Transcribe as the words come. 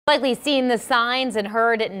Likely seen the signs and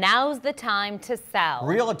heard now's the time to sell.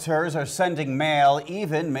 Realtors are sending mail,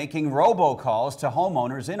 even making robocalls to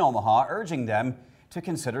homeowners in Omaha, urging them to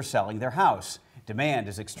consider selling their house. Demand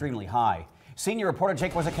is extremely high. Senior reporter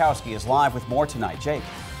Jake Wazakowski is live with more tonight. Jake.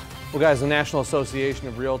 Well, guys, the National Association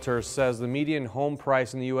of Realtors says the median home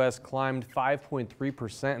price in the U.S. climbed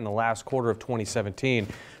 5.3% in the last quarter of 2017.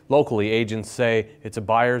 Locally, agents say it's a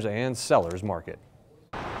buyer's and seller's market.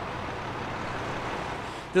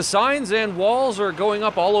 The signs and walls are going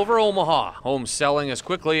up all over Omaha. Homes selling as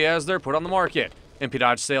quickly as they're put on the market. MP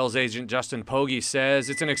Dodge sales agent Justin Pogge says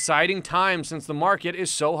it's an exciting time since the market is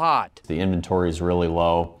so hot. The inventory is really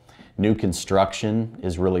low. New construction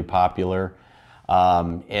is really popular.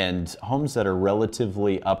 And homes that are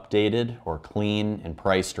relatively updated or clean and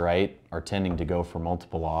priced right are tending to go for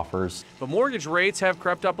multiple offers. But mortgage rates have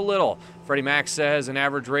crept up a little. Freddie Mac says an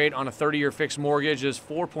average rate on a 30-year fixed mortgage is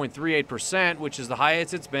 4.38%, which is the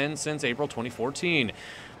highest it's been since April 2014.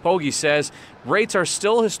 Pogge says rates are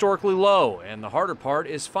still historically low, and the harder part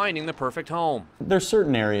is finding the perfect home. There's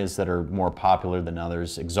certain areas that are more popular than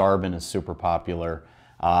others. Exarban is super popular.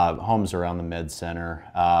 Homes around the Mid-Center,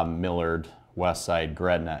 Millard, Westside,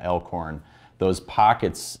 Gretna, Elkhorn, those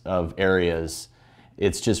pockets of areas,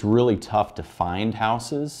 it's just really tough to find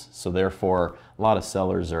houses. So therefore, a lot of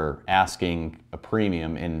sellers are asking a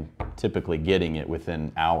premium and typically getting it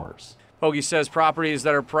within hours. Pogge says properties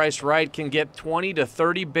that are priced right can get 20 to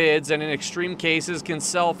 30 bids and in extreme cases can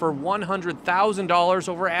sell for $100,000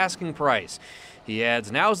 over asking price. He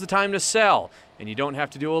adds, now's the time to sell, and you don't have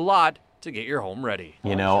to do a lot to get your home ready.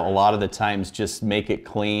 You know, a lot of the times just make it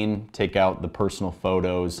clean, take out the personal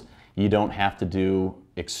photos. You don't have to do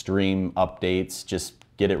extreme updates, just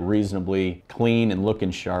get it reasonably clean and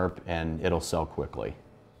looking sharp, and it'll sell quickly.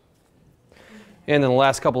 And in the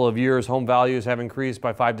last couple of years, home values have increased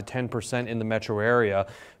by 5 to 10% in the metro area.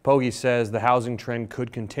 Pogge says the housing trend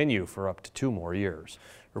could continue for up to 2 more years.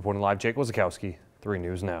 Reporting live, Jake Wazakowski, 3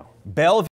 News Now.